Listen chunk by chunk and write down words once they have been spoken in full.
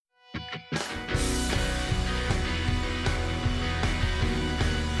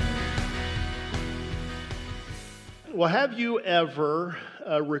Well, have you ever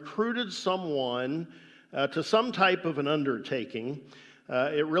recruited someone to some type of an undertaking?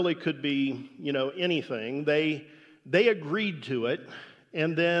 It really could be, anything. They agreed to it,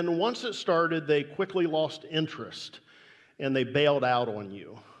 and then once it started, they quickly lost interest, and they bailed out on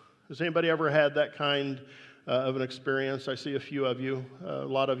you. Has anybody ever had that kind of an experience? I see a few of you. A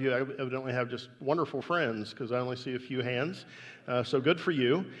lot of you evidently have just wonderful friends, because I only see a few hands. So good for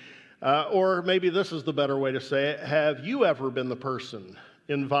you. Or maybe this is the better way to say it. Have you ever been the person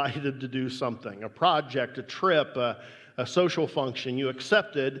invited to do something, a project, a trip, a social function you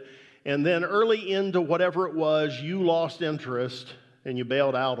accepted, and then early into whatever it was, you lost interest and you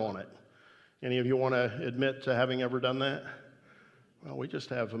bailed out on it? Any of you want to admit to having ever done that? Well, we just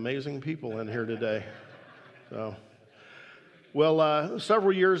have amazing people in here today.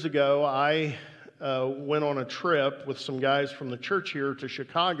 Several years ago, I went on a trip with some guys from the church here to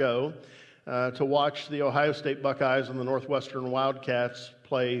Chicago to watch the Ohio State Buckeyes and the Northwestern Wildcats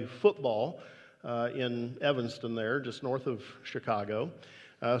play football in Evanston there, just north of Chicago.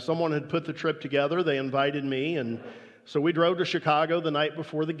 Someone had put the trip together. They invited me, and so we drove to Chicago the night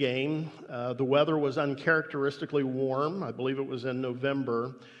before the game. The weather was uncharacteristically warm. I believe it was in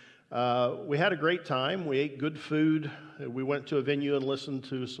November. We had a great time. We ate good food. We went to a venue and listened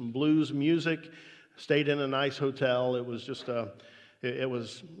to some blues music, stayed in a nice hotel. It was just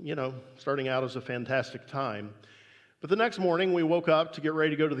starting out as a fantastic time. But the next morning, we woke up to get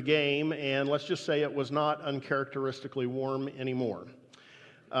ready to go to the game, and let's just say it was not uncharacteristically warm anymore.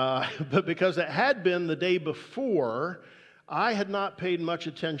 But because it had been the day before, I had not paid much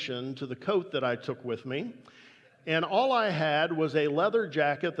attention to the coat that I took with me. And all I had was a leather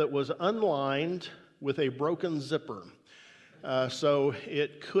jacket that was unlined with a broken zipper. So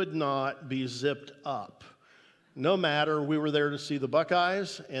it could not be zipped up. No matter, we were there to see the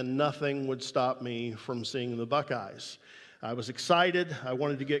Buckeyes, and nothing would stop me from seeing the Buckeyes. I was excited. I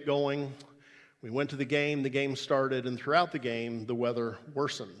wanted to get going. We went to the game started, and throughout the game, the weather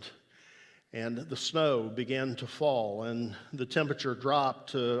worsened. And the snow began to fall, and the temperature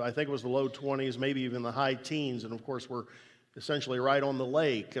dropped to, I think it was the low 20s, maybe even the high teens. And of course, we're essentially right on the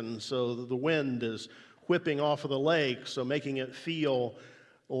lake, and so the wind is whipping off of the lake, so making it feel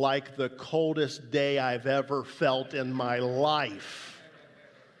like the coldest day I've ever felt in my life.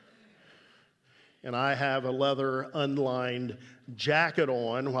 And I have a leather unlined jacket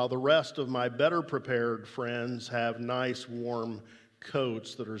on, while the rest of my better prepared friends have nice warm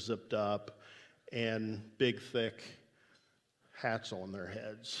coats that are zipped up and big, thick hats on their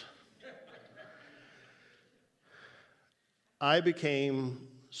heads. I became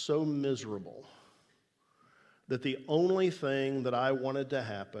so miserable that the only thing that I wanted to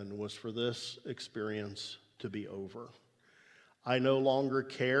happen was for this experience to be over. I no longer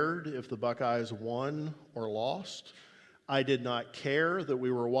cared if the Buckeyes won or lost. I did not care that we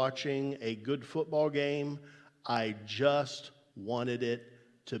were watching a good football game. I just wanted it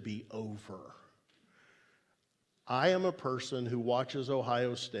to be over. I am a person who watches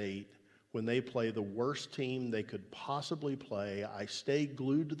Ohio State when they play the worst team they could possibly play. I stay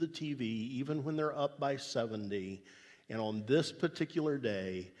glued to the TV even when they're up by 70. And on this particular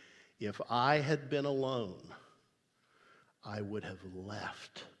day, if I had been alone, I would have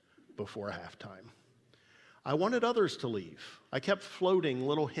left before halftime. I wanted others to leave. I kept floating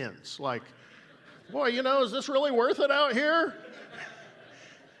little hints like, boy, is this really worth it out here?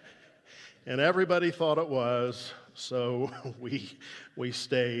 And everybody thought it was, so we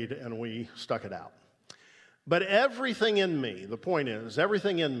stayed and we stuck it out. But everything in me, the point is,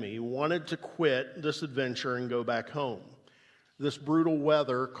 everything in me wanted to quit this adventure and go back home. This brutal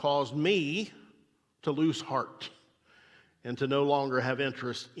weather caused me to lose heart and to no longer have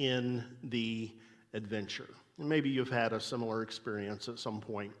interest in the adventure. And maybe you've had a similar experience at some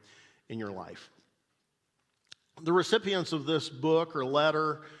point in your life. The recipients of this book or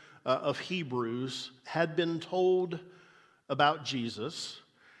letter of Hebrews had been told about Jesus.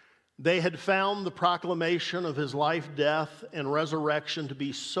 They had found the proclamation of his life, death, and resurrection to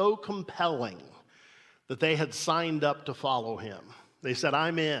be so compelling that they had signed up to follow him. They said,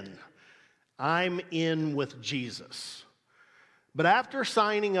 I'm in. I'm in with Jesus. But after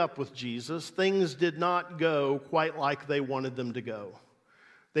signing up with Jesus, things did not go quite like they wanted them to go.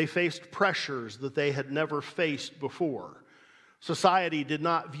 They faced pressures that they had never faced before. Society did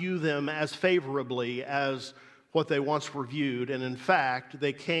not view them as favorably as what they once were viewed, and in fact,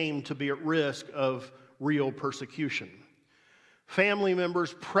 they came to be at risk of real persecution. Family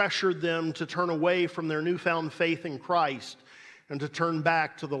members pressured them to turn away from their newfound faith in Christ and to turn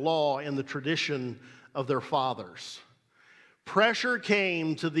back to the law and the tradition of their fathers. Pressure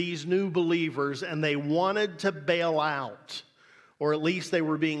came to these new believers, and they wanted to bail out, or at least they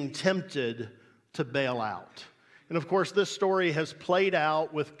were being tempted to bail out. And of course, this story has played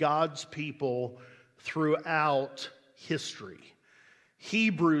out with God's people throughout history.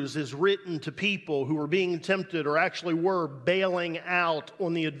 Hebrews is written to people who were being tempted, or actually were bailing out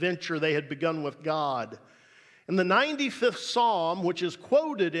on the adventure they had begun with God. And the 95th Psalm, which is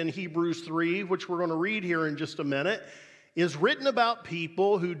quoted in Hebrews 3, which we're going to read here in just a minute, is written about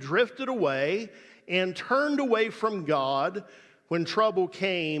people who drifted away and turned away from God when trouble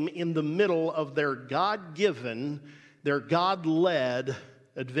came in the middle of their God-given, their God-led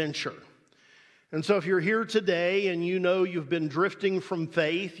adventure. And so if you're here today and you know you've been drifting from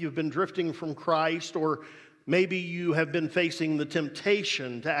faith, you've been drifting from Christ, or maybe you have been facing the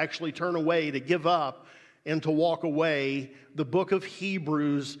temptation to actually turn away, to give up, and to walk away, the book of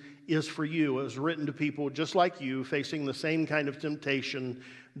Hebrews is for you. It was written to people just like you, facing the same kind of temptation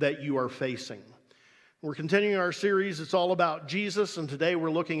that you are facing. We're continuing our series. It's all about Jesus, and today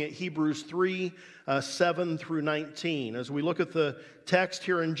we're looking at Hebrews 3, 7 through 19. As we look at the text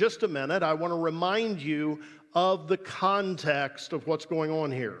here in just a minute, I want to remind you of the context of what's going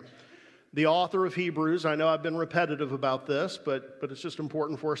on here. The author of Hebrews, I know I've been repetitive about this, but it's just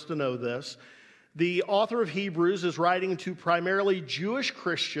important for us to know this. The author of Hebrews is writing to primarily Jewish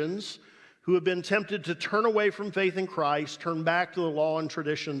Christians who have been tempted to turn away from faith in Christ, turn back to the law and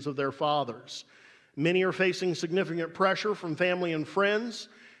traditions of their fathers. Many are facing significant pressure from family and friends,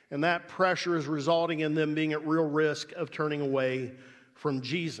 and that pressure is resulting in them being at real risk of turning away from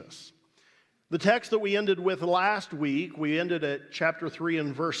Jesus. The text that we ended with last week, we ended at chapter 3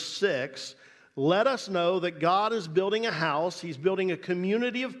 and verse 6, let us know that God is building a house. He's building a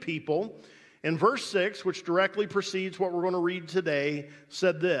community of people. And verse 6, which directly precedes what we're going to read today,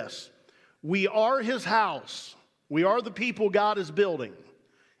 said this: we are his house. We are the people God is building,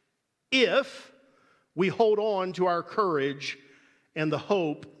 if we hold on to our courage and the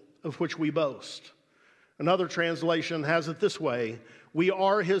hope of which we boast. Another translation has it this way: we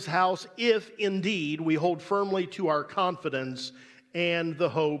are his house if indeed we hold firmly to our confidence and the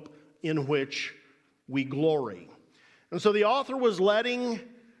hope in which we glory. And so the author was letting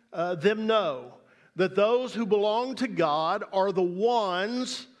them know that those who belong to God are the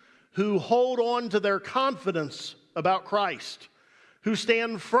ones who hold on to their confidence about Christ, who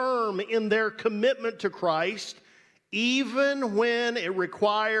stand firm in their commitment to Christ, even when it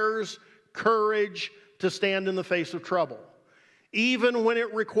requires courage to stand in the face of trouble, even when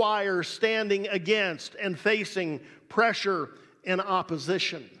it requires standing against and facing pressure and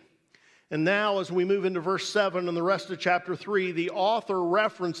opposition. And now, as we move into verse 7 and the rest of chapter 3, the author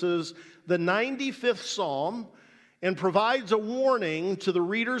references the 95th Psalm and provides a warning to the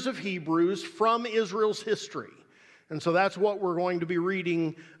readers of Hebrews from Israel's history. And so that's what we're going to be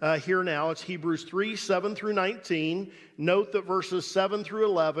reading here now. It's Hebrews 3, 7 through 19. Note that verses 7 through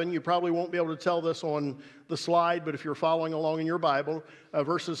 11, you probably won't be able to tell this on the slide, but if you're following along in your Bible,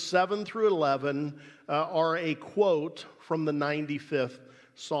 verses 7 through 11 are a quote from the 95th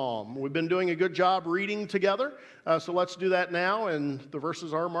Psalm. We've been doing a good job reading together, so let's do that now, and the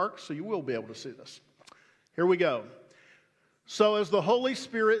verses are marked, so you will be able to see this. Here we go. So as the Holy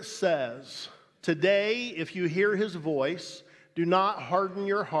Spirit says, today, if you hear his voice, do not harden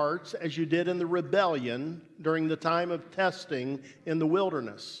your hearts as you did in the rebellion during the time of testing in the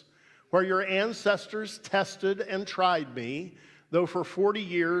wilderness, where your ancestors tested and tried me, though for 40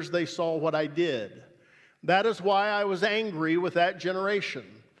 years they saw what I did. That is why I was angry with that generation.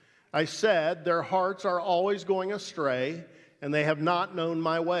 I said, their hearts are always going astray, and they have not known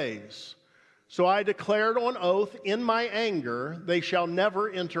my ways. So I declared on oath in my anger, they shall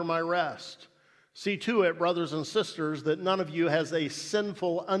never enter my rest. See to it, brothers and sisters, that none of you has a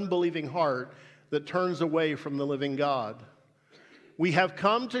sinful, unbelieving heart that turns away from the living God. We have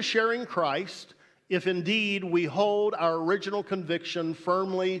come to share in Christ, if indeed we hold our original conviction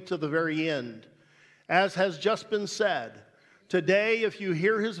firmly to the very end. As has just been said, today, if you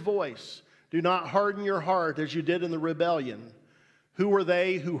hear his voice, do not harden your heart as you did in the rebellion. Who were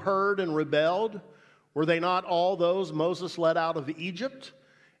they who heard and rebelled? Were they not all those Moses led out of Egypt?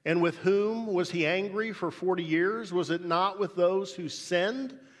 And with whom was he angry for 40 years? Was it not with those who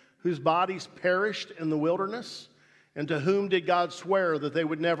sinned, whose bodies perished in the wilderness? And to whom did God swear that they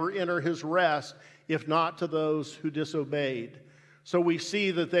would never enter his rest, if not to those who disobeyed? So we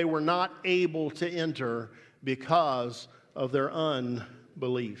see that they were not able to enter because of their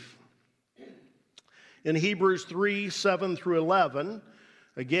unbelief. In Hebrews 3, 7 through 11,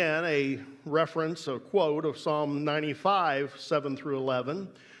 again, a reference, a quote of Psalm 95, 7 through 11,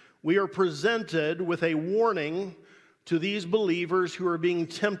 we are presented with a warning to these believers who are being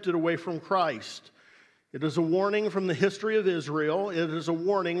tempted away from Christ. It is a warning from the history of Israel. It is a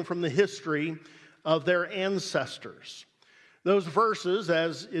warning from the history of their ancestors. Those verses,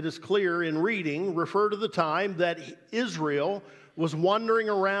 as it is clear in reading, refer to the time that Israel was wandering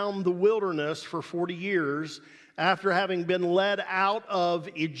around the wilderness for 40 years after having been led out of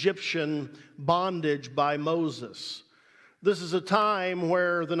Egyptian bondage by Moses. This is a time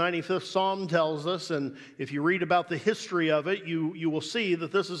where the 95th Psalm tells us, and if you read about the history of it, you will see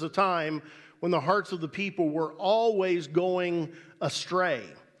that this is a time when the hearts of the people were always going astray.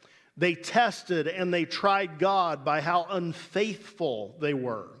 They tested and they tried God by how unfaithful they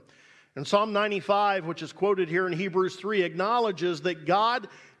were. And Psalm 95, which is quoted here in Hebrews 3, acknowledges that God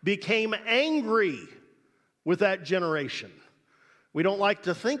became angry with that generation. We don't like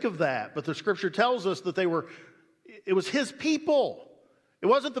to think of that, but the Scripture tells us that it was His people. It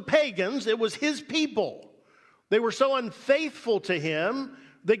wasn't the pagans, it was His people. They were so unfaithful to Him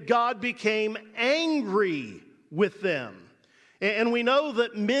that God became angry with them. And we know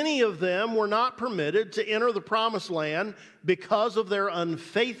that many of them were not permitted to enter the promised land because of their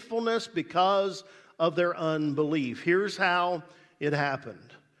unfaithfulness, because of their unbelief. Here's how it happened.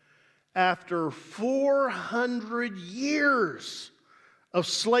 After 400 years of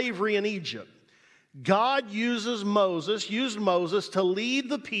slavery in Egypt, God used Moses to lead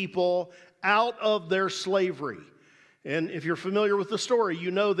the people out of their slavery. And if you're familiar with the story,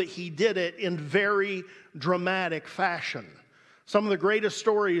 you know that He did it in very dramatic fashion. Some of the greatest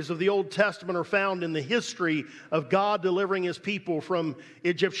stories of the Old Testament are found in the history of God delivering His people from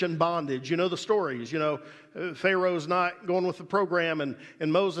Egyptian bondage. You know the stories. Pharaoh's not going with the program,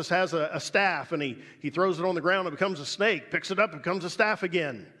 and Moses has a staff, and he throws it on the ground, it becomes a snake, picks it up, it becomes a staff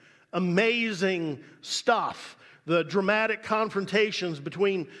again. Amazing stuff. The dramatic confrontations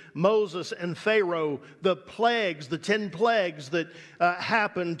between Moses and Pharaoh, the plagues, the 10 plagues that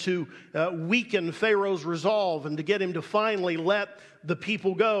happened to weaken Pharaoh's resolve and to get him to finally let the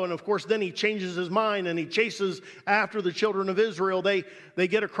people go. And of course, then he changes his mind and he chases after the children of Israel. They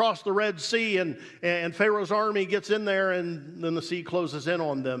get across the Red Sea and Pharaoh's army gets in there, and then the sea closes in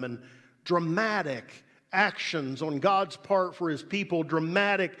on them. And dramatic actions on God's part for His people,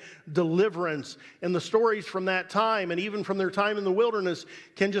 dramatic deliverance. And the stories from that time, and even from their time in the wilderness,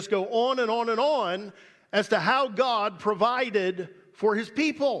 can just go on and on and on as to how God provided for His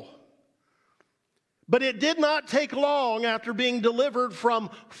people. But it did not take long after being delivered from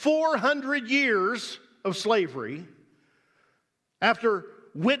 400 years of slavery, after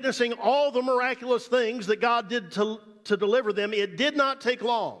witnessing all the miraculous things that God did to deliver them, it did not take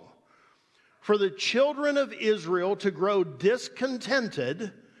long for the children of Israel to grow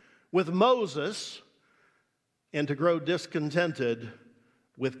discontented with Moses and to grow discontented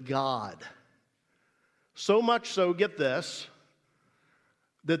with God. So much so, get this,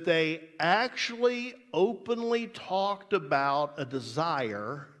 that they actually openly talked about a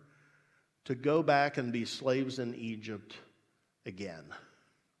desire to go back and be slaves in Egypt again.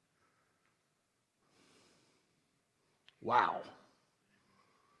 Wow.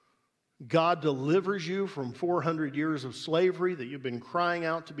 God delivers you from 400 years of slavery that you've been crying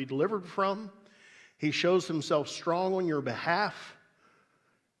out to be delivered from. He shows Himself strong on your behalf.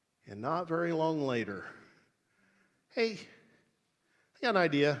 And not very long later, hey, I got an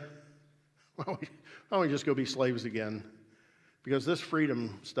idea. Why don't we just go be slaves again? Because this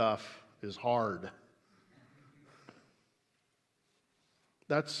freedom stuff is hard.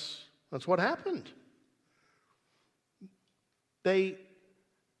 That's what happened. They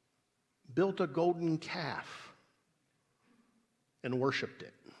built a golden calf and worshiped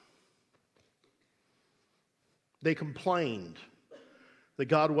it. They complained that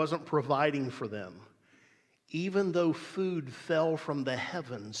God wasn't providing for them, even though food fell from the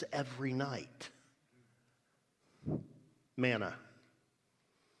heavens every night. Manna.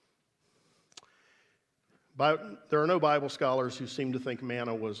 There are no Bible scholars who seem to think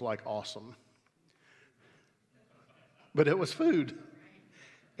manna was like awesome. But it was food.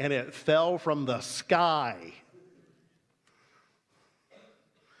 And it fell from the sky.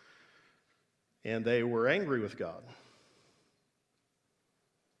 And they were angry with God.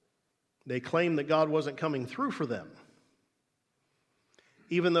 They claimed that God wasn't coming through for them,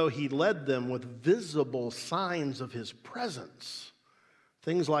 even though He led them with visible signs of His presence.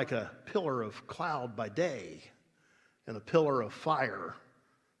 Things like a pillar of cloud by day and a pillar of fire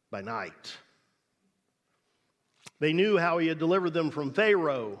by night. They knew how He had delivered them from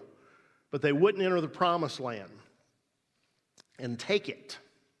Pharaoh, but they wouldn't enter the promised land and take it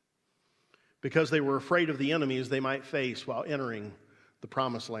because they were afraid of the enemies they might face while entering the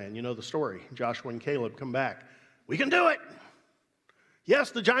promised land. You know the story. Joshua and Caleb come back We can do it.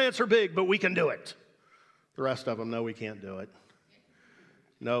 Yes, the giants are big, but we can do it. The rest of them, no, we can't do it.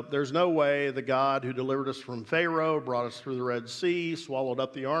 No, there's no way the God who delivered us from Pharaoh, brought us through the Red Sea, swallowed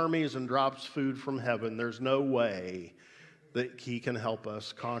up the armies, and drops food from heaven. There's no way that he can help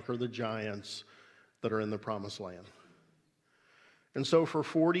us conquer the giants that are in the promised land. And so for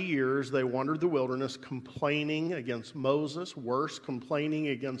 40 years, they wandered the wilderness, complaining against Moses, worse, complaining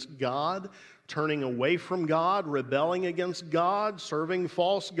against God, turning away from God, rebelling against God, serving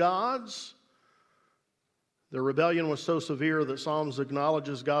false gods. Their rebellion was so severe that Psalms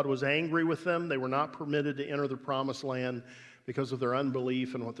acknowledges God was angry with them. They were not permitted to enter the promised land because of their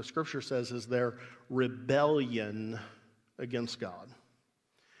unbelief, and what the scripture says is their rebellion against God.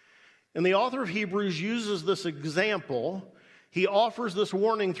 And the author of Hebrews uses this example. He offers this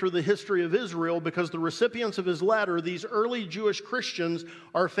warning through the history of Israel because the recipients of his letter, these early Jewish Christians,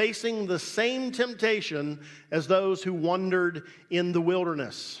 are facing the same temptation as those who wandered in the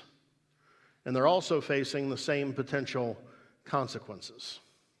wilderness. And they're also facing the same potential consequences.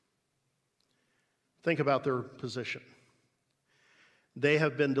 Think about their position. They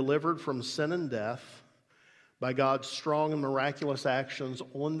have been delivered from sin and death by God's strong and miraculous actions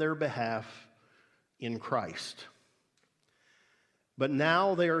on their behalf in Christ. But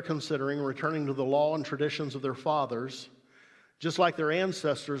now they are considering returning to the law and traditions of their fathers, just like their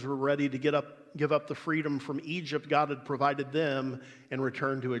ancestors were ready to give up the freedom from Egypt God had provided them and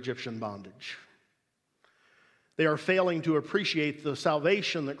return to Egyptian bondage. They are failing to appreciate the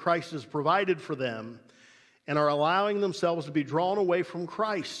salvation that Christ has provided for them and are allowing themselves to be drawn away from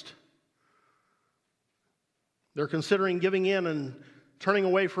Christ. They're considering giving in and turning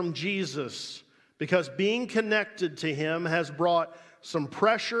away from Jesus because being connected to him has brought some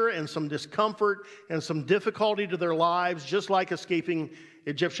pressure and some discomfort and some difficulty to their lives, just like escaping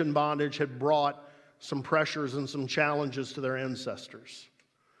Egyptian bondage had brought some pressures and some challenges to their ancestors.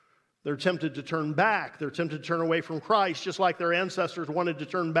 They're tempted to turn back. They're tempted to turn away from Christ, just like their ancestors wanted to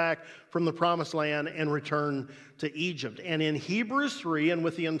turn back from the promised land and return to Egypt. And in Hebrews 3, and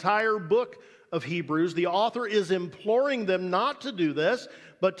with the entire book of Hebrews, the author is imploring them not to do this,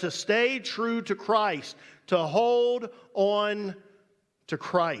 but to stay true to Christ, to hold on to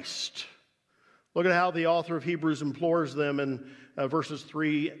Christ. Look at how the author of Hebrews implores them in verses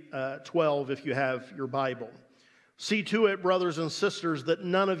 3:12, if you have your Bible. See to it, brothers and sisters, that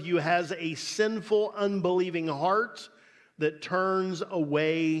none of you has a sinful, unbelieving heart that turns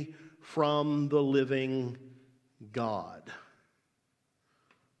away from the living God.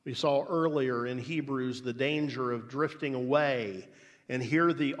 We saw earlier in Hebrews the danger of drifting away, and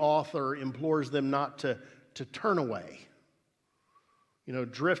here the author implores them not to turn away. You know,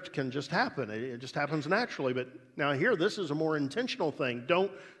 drift can just happen. It just happens naturally. But now here, this is a more intentional thing.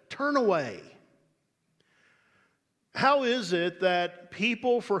 Don't turn away. How is it that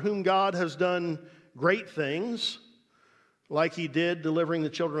people for whom God has done great things, like he did delivering the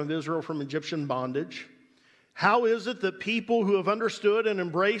children of Israel from Egyptian bondage, how is it that people who have understood and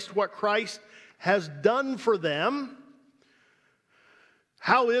embraced what Christ has done for them,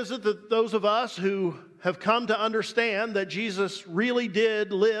 how is it that those of us who have come to understand that Jesus really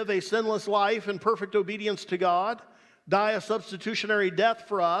did live a sinless life in perfect obedience to God, die a substitutionary death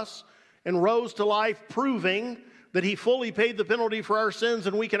for us, and rose to life proving that he fully paid the penalty for our sins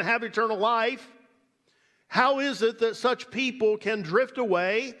and we can have eternal life, how is it that such people can drift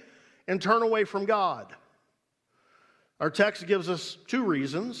away and turn away from God? Our text gives us two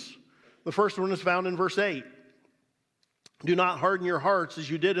reasons. The first one is found in verse 8. Do not harden your hearts as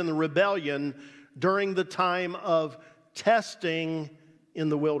you did in the rebellion during the time of testing in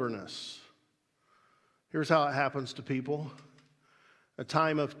the wilderness. Here's how it happens to people. A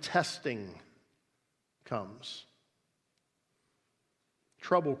time of testing comes.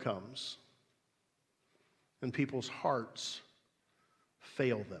 Trouble comes. And people's hearts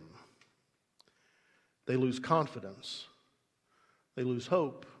fail them. They lose confidence. They lose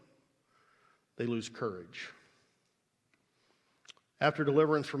hope. They lose courage. After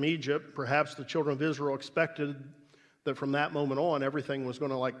deliverance from Egypt, perhaps the children of Israel expected that from that moment on, everything was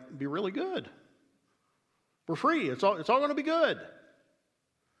going to be really good. We're free. It's all going to be good.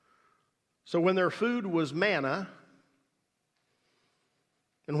 So when their food was manna,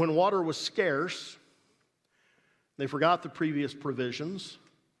 and when water was scarce, they forgot the previous provisions.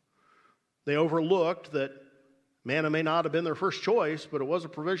 They overlooked that manna may not have been their first choice, but it was a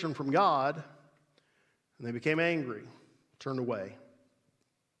provision from God. And they became angry, turned away.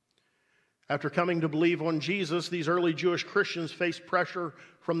 After coming to believe on Jesus, these early Jewish Christians faced pressure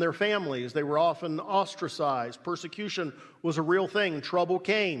from their families. They were often ostracized. Persecution was a real thing. Trouble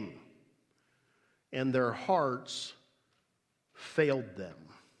came. and their hearts failed them.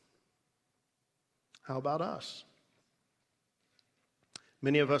 How about us?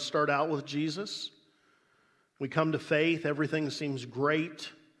 Many of us start out with Jesus. We come to faith, everything seems great.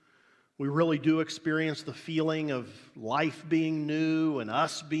 We really do experience the feeling of life being new and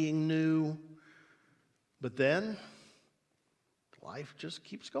us being new. But then, life just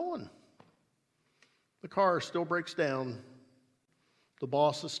keeps going. The car still breaks down. The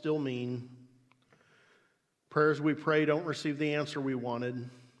boss is still mean. Prayers we pray don't receive the answer we wanted.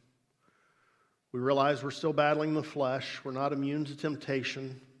 We realize we're still battling the flesh. We're not immune to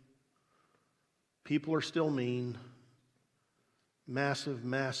temptation. People are still mean. Massive,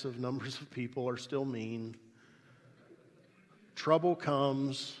 massive numbers of people are still mean. Trouble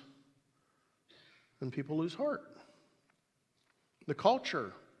comes, and people lose heart. The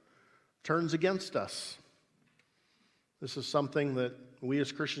culture turns against us. This is something that we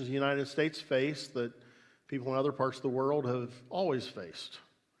as Christians in the United States face, that people in other parts of the world have always faced.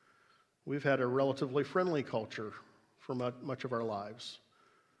 We've had a relatively friendly culture for much of our lives.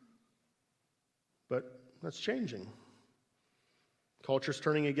 But that's changing. Culture's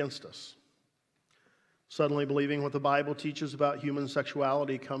turning against us. Suddenly believing what the Bible teaches about human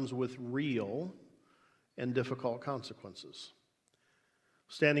sexuality comes with real and difficult consequences.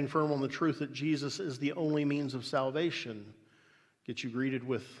 Standing firm on the truth that Jesus is the only means of salvation gets you greeted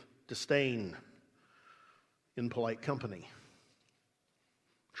with disdain in polite company.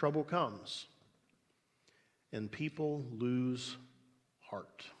 Trouble comes, and people lose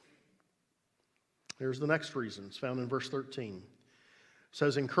heart. Here's the next reason. It's found in verse 13. It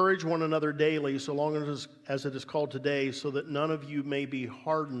says, encourage one another daily, so long as it is called today, so that none of you may be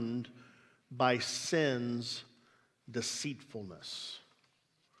hardened by sin's deceitfulness.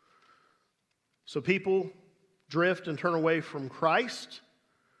 So people drift and turn away from Christ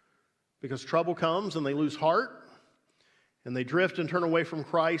because trouble comes and they lose heart. And they drift and turn away from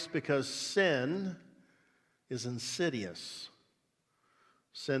Christ because sin is insidious.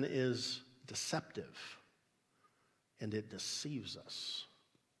 Sin is deceptive. And it deceives us.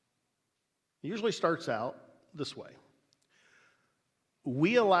 It usually starts out this way.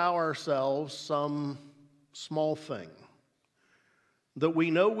 We allow ourselves some small thing that we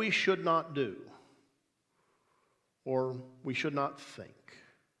know we should not do or we should not think.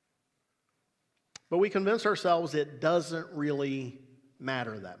 But we convince ourselves it doesn't really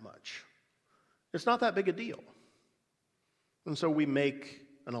matter that much. It's not that big a deal. And so we make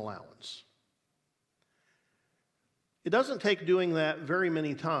an allowance. It doesn't take doing that very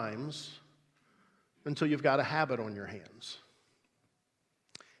many times until you've got a habit on your hands.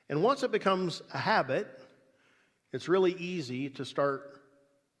 And once it becomes a habit, it's really easy to start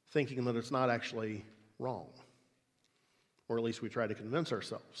thinking that it's not actually wrong. Or at least we try to convince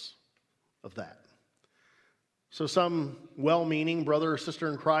ourselves of that. So some well-meaning brother or sister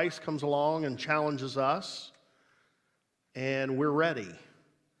in Christ comes along and challenges us, and we're ready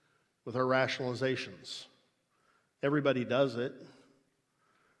with our rationalizations. Everybody does it.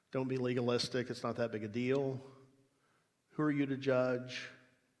 Don't be legalistic. It's not that big a deal. Who are you to judge?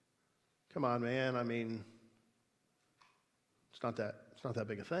 Come on, man. I mean, it's not that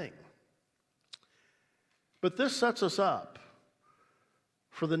big a thing. But this sets us up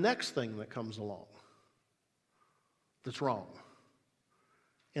for the next thing that comes along that's wrong,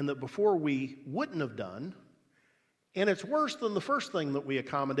 and that before we wouldn't have done, and it's worse than the first thing that we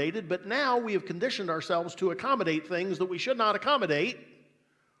accommodated, but now we have conditioned ourselves to accommodate things that we should not accommodate,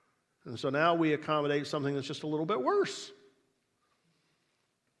 and so now we accommodate something that's just a little bit worse.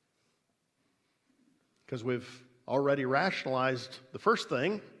 Because we've already rationalized the first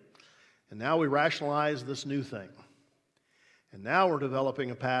thing, and now we rationalize this new thing. And now we're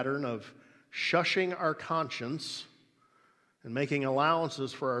developing a pattern of shushing our conscience and making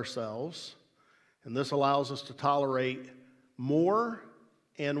allowances for ourselves. And this allows us to tolerate more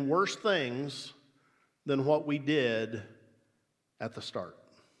and worse things than what we did at the start.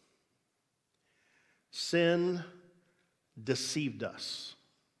 Sin deceived us.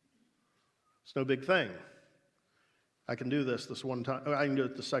 It's no big thing. I can do this one time. I can do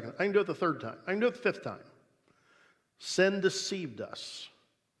it the second. I can do it the third time. I can do it the fifth time. Sin deceived us.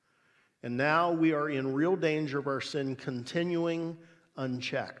 And now we are in real danger of our sin continuing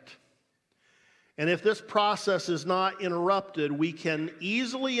unchecked. And if this process is not interrupted, we can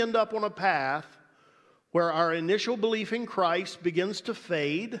easily end up on a path where our initial belief in Christ begins to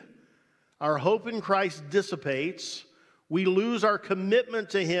fade, our hope in Christ dissipates, we lose our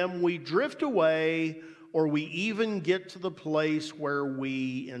commitment to Him, we drift away, or we even get to the place where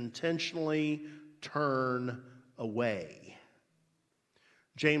we intentionally turn away.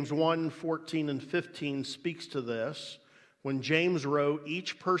 James 1:14 and 15 speaks to this. When James wrote,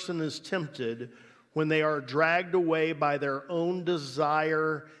 each person is tempted when they are dragged away by their own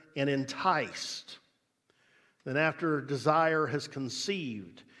desire and enticed. Then after desire has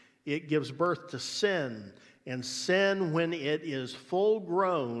conceived, it gives birth to sin. And sin, when it is full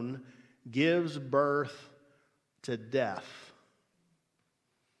grown, gives birth to death.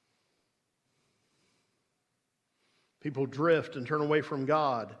 People drift and turn away from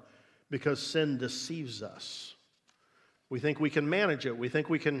God because sin deceives us. We think we can manage it. We think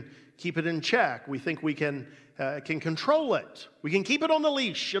we can keep it in check. We think we can control it. We can keep it on the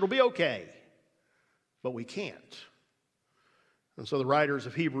leash. It'll be okay. But we can't. And so the writers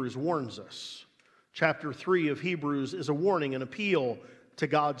of Hebrews warns us. Chapter 3 of Hebrews is a warning, an appeal to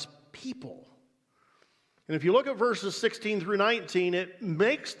God's people. And if you look at verses 16 through 19, it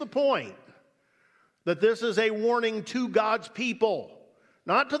makes the point that this is a warning to God's people,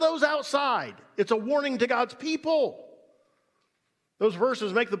 not to those outside. It's a warning to God's people. Those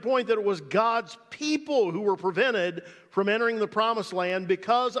verses make the point that it was God's people who were prevented from entering the promised land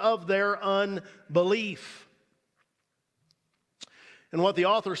because of their unbelief. And what the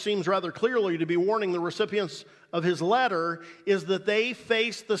author seems rather clearly to be warning the recipients of his letter is that they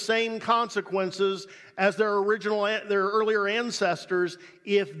face the same consequences as their earlier ancestors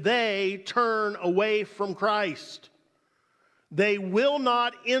if they turn away from Christ. They will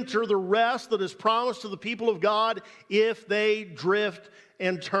not enter the rest that is promised to the people of God if they drift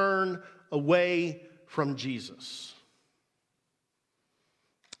and turn away from Jesus.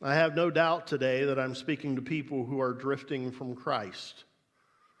 I have no doubt today that I'm speaking to people who are drifting from Christ.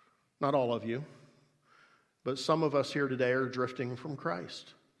 Not all of you, but some of us here today are drifting from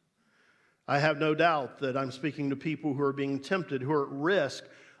Christ. I have no doubt that I'm speaking to people who are being tempted, who are at risk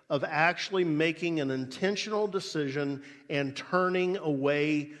of actually making an intentional decision and turning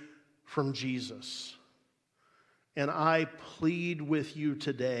away from Jesus. And I plead with you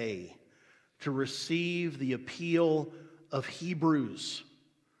today to receive the appeal of Hebrews.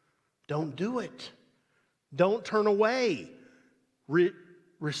 Don't do it. Don't turn away.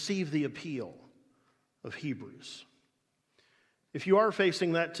 Receive the appeal of Hebrews. If you are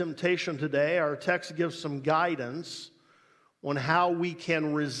facing that temptation today, our text gives some guidance on how we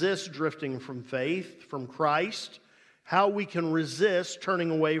can resist drifting from faith, from Christ, how we can resist turning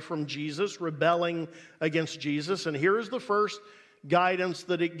away from Jesus, rebelling against Jesus. And here is the first guidance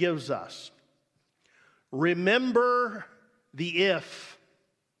that it gives us. Remember the if.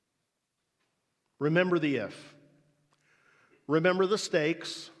 Remember the if. Remember the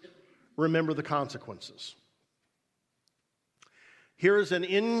stakes. Remember the consequences. Here is an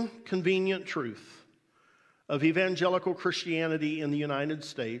inconvenient truth of evangelical Christianity in the United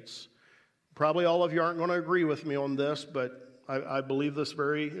States. Probably all of you aren't going to agree with me on this, but I believe this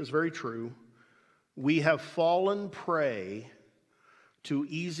is very true. We have fallen prey to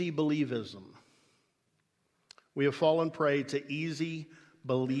easy believism. We have fallen prey to easy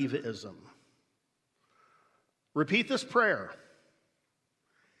believism. Repeat this prayer,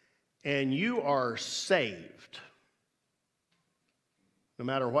 and you are saved, no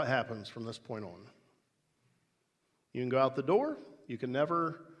matter what happens from this point on. You can go out the door. You can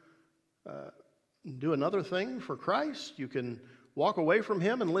never do another thing for Christ. You can walk away from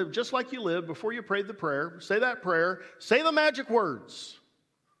Him and live just like you lived before you prayed the prayer. Say that prayer. Say the magic words,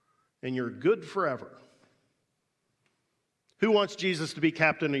 and you're good forever. Who wants Jesus to be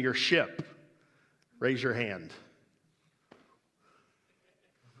captain of your ship? Raise your hand.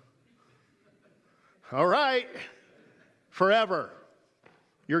 All right. Forever.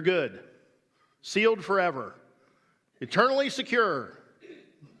 You're good. Sealed forever. Eternally secure.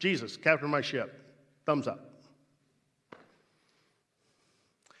 Jesus, captain of my ship. Thumbs up.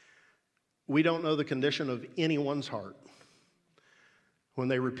 We don't know the condition of anyone's heart when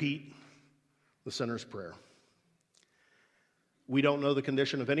they repeat the sinner's prayer. We don't know the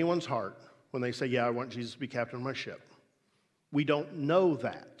condition of anyone's heart when they say, yeah, I want Jesus to be captain of my ship. We don't know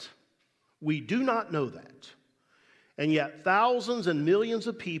that. We do not know that. And yet thousands and millions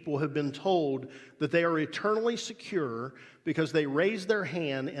of people have been told that they are eternally secure because they raised their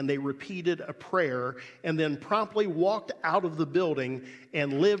hand and they repeated a prayer and then promptly walked out of the building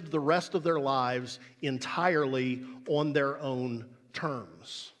and lived the rest of their lives entirely on their own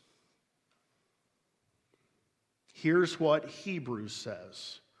terms. Here's what Hebrews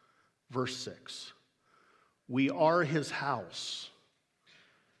says, verse 6. We are His house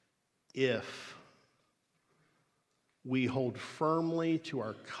if we hold firmly to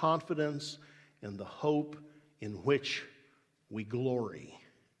our confidence in the hope in which we glory.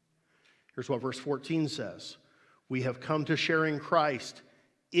 Here's what verse 14 says. We have come to share in Christ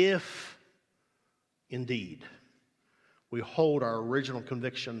if indeed we hold our original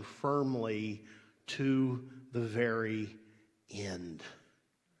conviction firmly to the very end.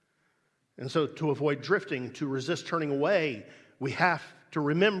 And so to avoid drifting, to resist turning away, we have to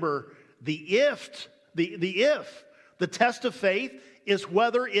remember the if. The test of faith is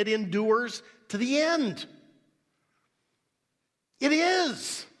whether it endures to the end. It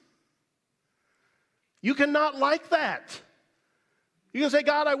is. You cannot like that. You can say,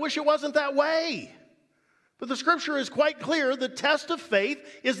 God, I wish it wasn't that way. But the scripture is quite clear. The test of faith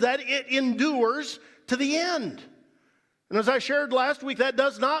is that it endures to the end. And as I shared last week, that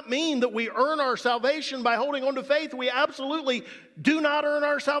does not mean that we earn our salvation by holding on to faith. We absolutely do not earn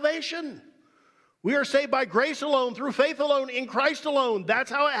our salvation. We are saved by grace alone, through faith alone, in Christ alone. That's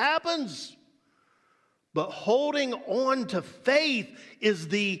how it happens. But holding on to faith is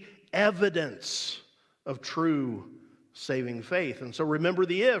the evidence of true saving faith. And so remember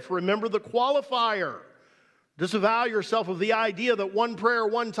the if, remember the qualifier. Disavow yourself of the idea that one prayer,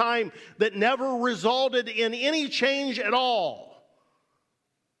 one time, that never resulted in any change at all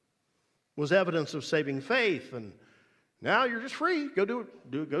was evidence of saving faith. And now you're just free. Go do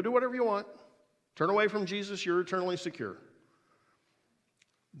it. Go do whatever you want. Turn away from Jesus, you're eternally secure.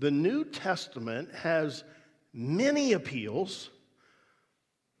 The New Testament has many appeals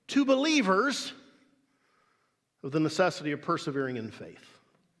to believers of the necessity of persevering in faith.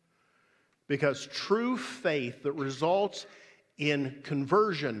 Because true faith that results in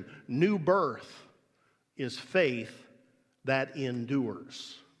conversion, new birth, is faith that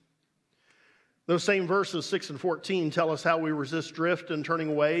endures. Those same verses, 6 and 14, tell us how we resist drift and turning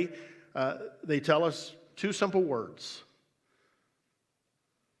away. They tell us two simple words.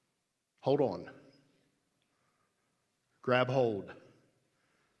 Hold on. Grab hold.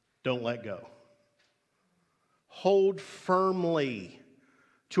 Don't let go. Hold firmly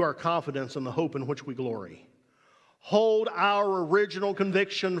to our confidence and the hope in which we glory. Hold our original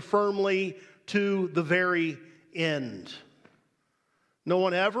conviction firmly to the very end. No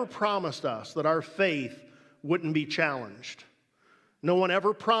one ever promised us that our faith wouldn't be challenged. No one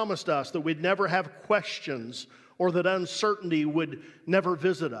ever promised us that we'd never have questions or that uncertainty would never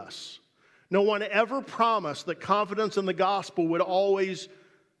visit us. No one ever promised that confidence in the gospel would always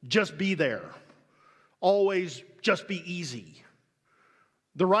just be there, always just be easy.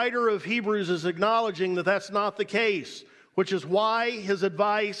 The writer of Hebrews is acknowledging that that's not the case, which is why his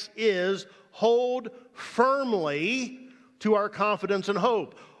advice is hold firmly to our confidence and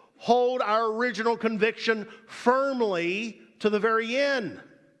hope. Hold our original conviction firmly to the very end.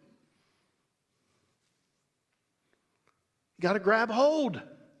 You got to grab hold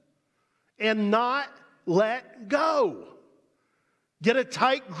and not let go. Get a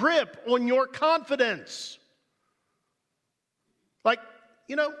tight grip on your confidence. Like,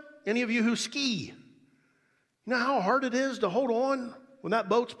 any of you who ski, you know how hard it is to hold on when that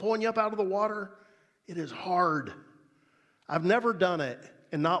boat's pulling you up out of the water? It is hard. I've never done it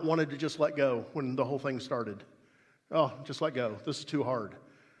and not wanted to just let go when the whole thing started. Oh, just let go. This is too hard.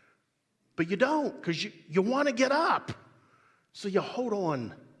 But you don't, because you want to get up. So you hold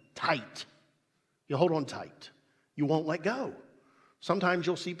on tight. You hold on tight. You won't let go. Sometimes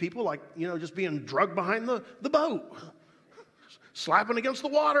you'll see people like, just being drugged behind the boat, slapping against the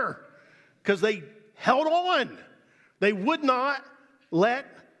water, because they held on. They would not let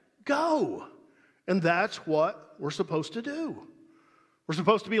go. And that's what we're supposed to do. We're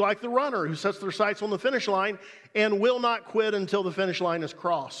supposed to be like the runner who sets their sights on the finish line and will not quit until the finish line is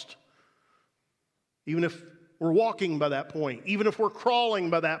crossed. Even if we're walking by that point, even if we're crawling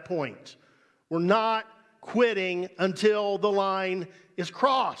by that point, we're not quitting until the line is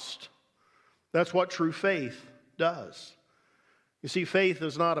crossed. That's what true faith does. You see, faith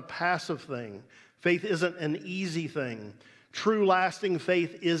is not a passive thing. Faith isn't an easy thing. True lasting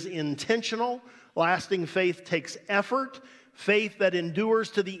faith is intentional. Lasting faith takes effort. Faith that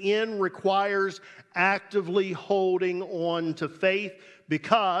endures to the end requires actively holding on to faith,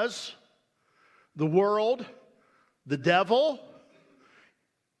 because the world, the devil,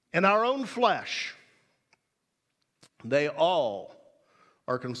 and our own flesh, they all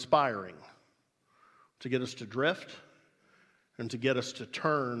are conspiring to get us to drift and to get us to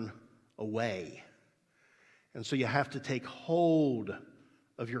turn away. And so you have to take hold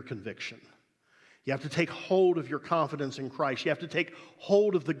of your conviction. You have to take hold of your confidence in Christ. You have to take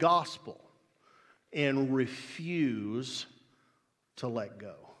hold of the gospel and refuse to let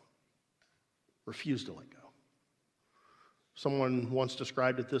go. Refuse to let go. Someone once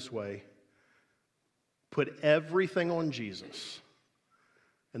described it this way: put everything on Jesus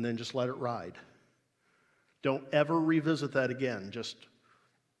and then just let it ride. Don't ever revisit that again. Just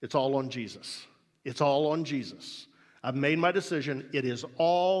It's all on Jesus. It's all on Jesus. I've made my decision.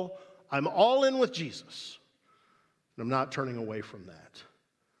 I'm all in with Jesus. And I'm not turning away from that.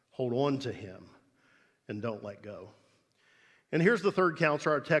 Hold on to him and don't let go. And here's the third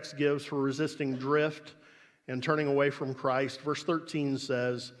counsel our text gives for resisting drift and turning away from Christ. Verse 13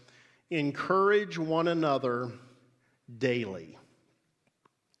 says, encourage one another daily.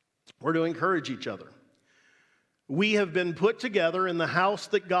 We're to encourage each other. We have been put together in the house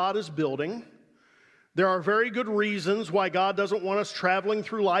that God is building. There are very good reasons why God doesn't want us traveling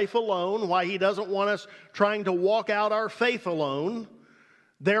through life alone, why he doesn't want us trying to walk out our faith alone.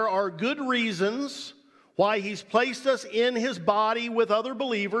 There are good reasons why he's placed us in his body with other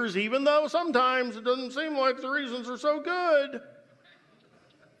believers, even though sometimes it doesn't seem like the reasons are so good.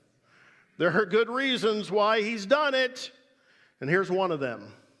 There are good reasons why he's done it, and here's one of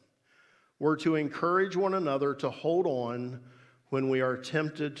them. We're to encourage one another to hold on when we are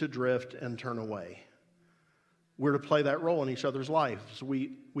tempted to drift and turn away. We're to play that role in each other's lives.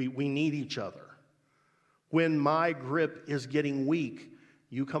 We need each other. When my grip is getting weak,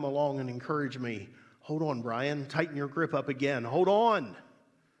 you come along and encourage me. Hold on, Brian. Tighten your grip up again. Hold on.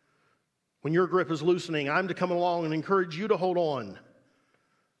 When your grip is loosening, I'm to come along and encourage you to hold on.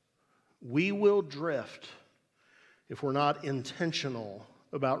 We will drift if we're not intentional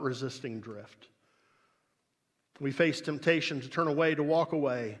about resisting drift. We face temptation to turn away, to walk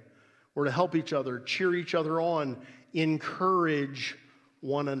away. We're to help each other, cheer each other on, encourage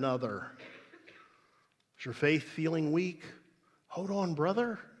one another. Is your faith feeling weak? Hold on,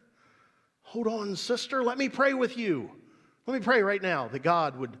 brother. Hold on, sister. Let me pray with you. Let me pray right now that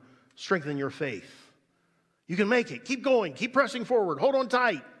God would strengthen your faith. You can make it. Keep going. Keep pressing forward. Hold on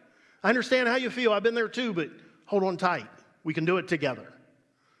tight. I understand how you feel. I've been there too, but hold on tight. We can do it together.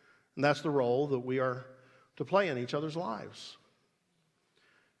 And that's the role that we are to play in each other's lives.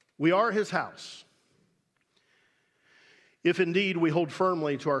 We are his house. If indeed we hold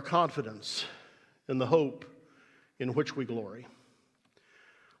firmly to our confidence in the hope in which we glory.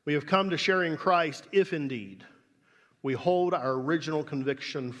 We have come to share in Christ if indeed we hold our original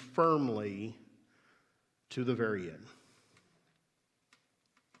conviction firmly to the very end.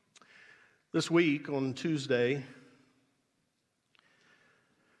 This week on Tuesday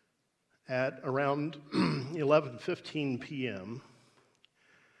at around 11:15 p.m.,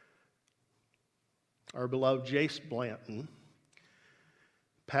 our beloved Jace Blanton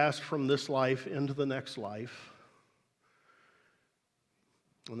passed from this life into the next life.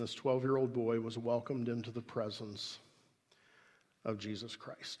 And this 12-year-old boy was welcomed into the presence of Jesus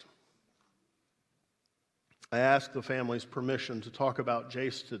Christ. I asked the family's permission to talk about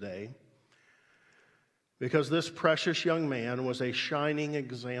Jace today because this precious young man was a shining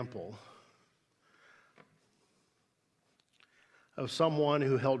example of someone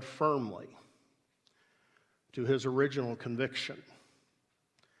who held firmly to his original conviction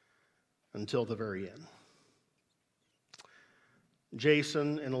until the very end.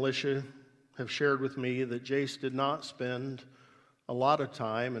 Jason and Alicia have shared with me that Jace did not spend a lot of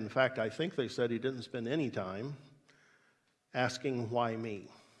time, in fact, I think they said he didn't spend any time, asking why me.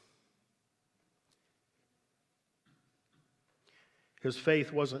 His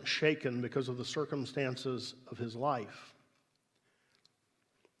faith wasn't shaken because of the circumstances of his life.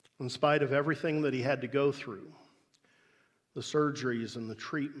 In spite of everything that he had to go through, the surgeries and the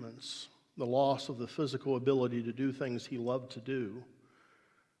treatments, the loss of the physical ability to do things he loved to do,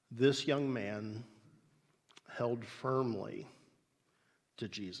 this young man held firmly to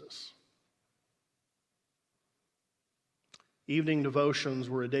Jesus. Evening devotions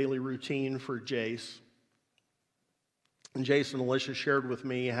were a daily routine for Jace. And Jason and Alicia shared with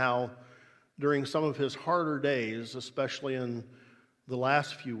me how during some of his harder days, especially in the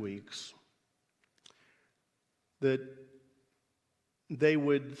last few weeks, that they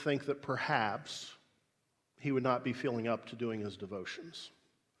would think that perhaps he would not be feeling up to doing his devotions.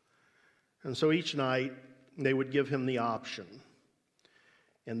 And so each night, they would give him the option,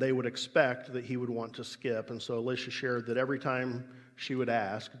 and they would expect that he would want to skip. And so Alicia shared that every time she would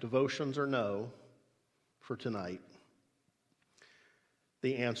ask, devotions or no, for tonight,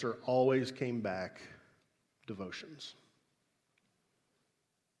 the answer always came back, devotions.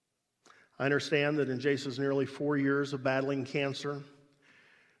 I understand that in Jace's nearly 4 years of battling cancer,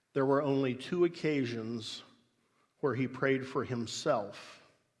 there were only 2 occasions where he prayed for himself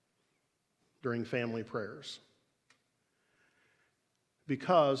during family prayers.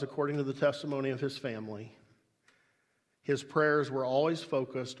 Because, according to the testimony of his family, his prayers were always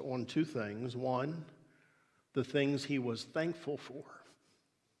focused on 2 things. One, the things he was thankful for,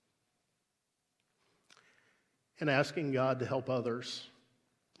 and asking God to help others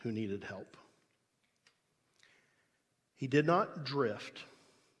who needed help. He did not drift.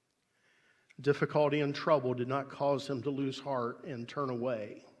 Difficulty and trouble did not cause him to lose heart and turn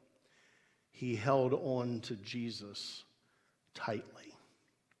away. He held on to Jesus tightly.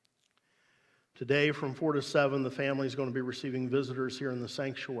 Today from 4 to 7, the family is going to be receiving visitors here in the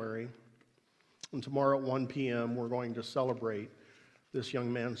sanctuary. And tomorrow at 1 p.m., we're going to celebrate this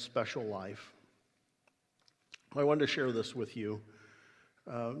young man's special life. I wanted to share this with you.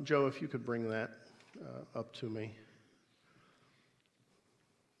 Joe, if you could bring that up to me.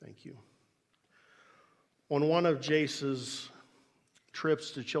 Thank you. On one of Jace's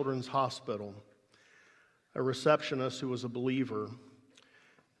trips to Children's Hospital, a receptionist who was a believer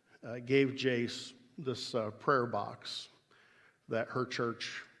gave Jace this prayer box that her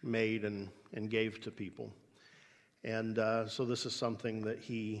church made and gave to people. And so this is something that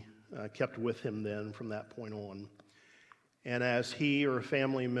he kept with him then from that point on. And as he or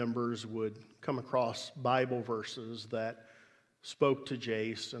family members would come across Bible verses that spoke to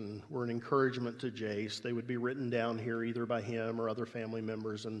Jace and were an encouragement to Jace, they would be written down here either by him or other family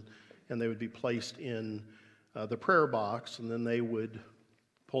members, and they would be placed in the prayer box, and then they would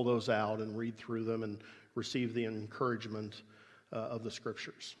pull those out and read through them and receive the encouragement of the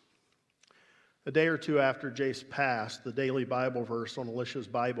Scriptures. A day or two after Jace passed, the daily Bible verse on Alicia's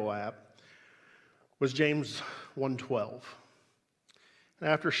Bible app was James 1:12. And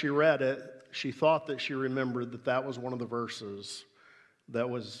after she read it, she thought that she remembered that was one of the verses that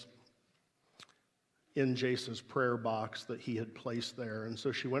was in Jace's prayer box that he had placed there. And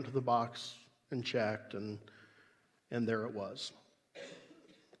so she went to the box and checked, and there it was.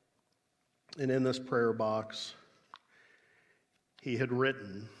 And in this prayer box, he had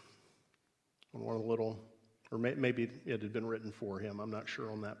written on one of the little, or maybe it had been written for him, I'm not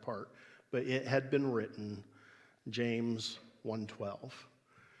sure on that part, but it had been written, James 1:12.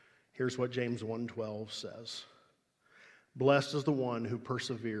 Here's what James 1:12 says. Blessed is the one who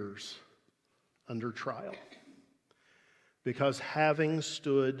perseveres under trial, because having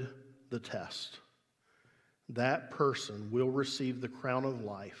stood the test, that person will receive the crown of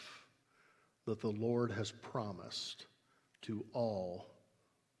life that the Lord has promised to all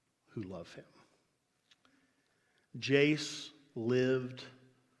who love him. Jace lived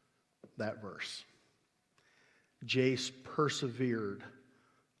that verse. Jace persevered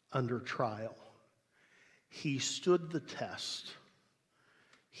under trial. He stood the test.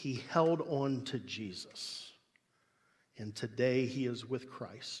 He held on to Jesus. And today he is with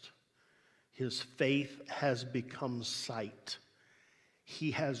Christ. His faith has become sight.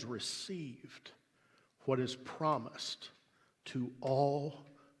 He has received what is promised to all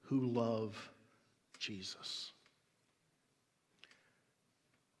who love Jesus.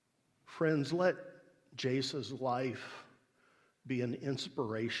 Friends, let Jace's life be an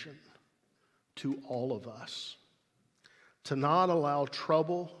inspiration to all of us to not allow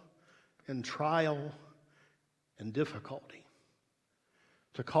trouble and trial and difficulty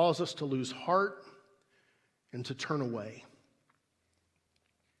to cause us to lose heart and to turn away.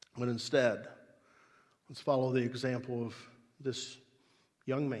 But instead, let's follow the example of this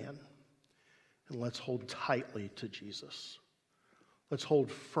young man and let's hold tightly to Jesus. Let's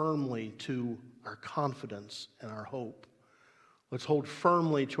hold firmly to our confidence and our hope. Let's hold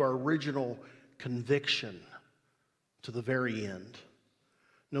firmly to our original conviction to the very end,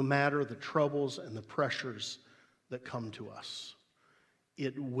 no matter the troubles and the pressures that come to us.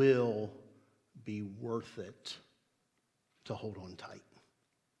 It will be worth it to hold on tight.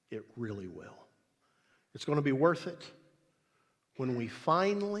 It really will. It's going to be worth it when we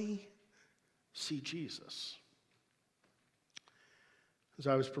finally see Jesus. As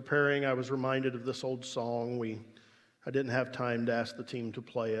I was preparing, I was reminded of this old song. I didn't have time to ask the team to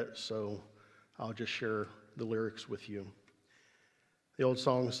play it, so I'll just share the lyrics with you. The old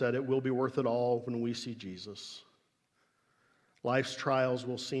song said, "It will be worth it all when we see Jesus. Life's trials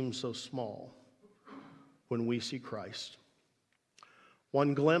will seem so small when we see Christ.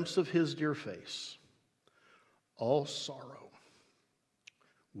 One glimpse of his dear face, all sorrow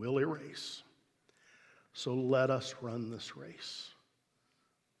will erase. So let us run this race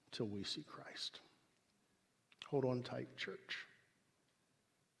till we see Christ." Hold on tight, church.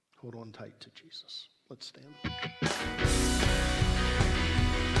 Hold on tight to Jesus. Let's stand.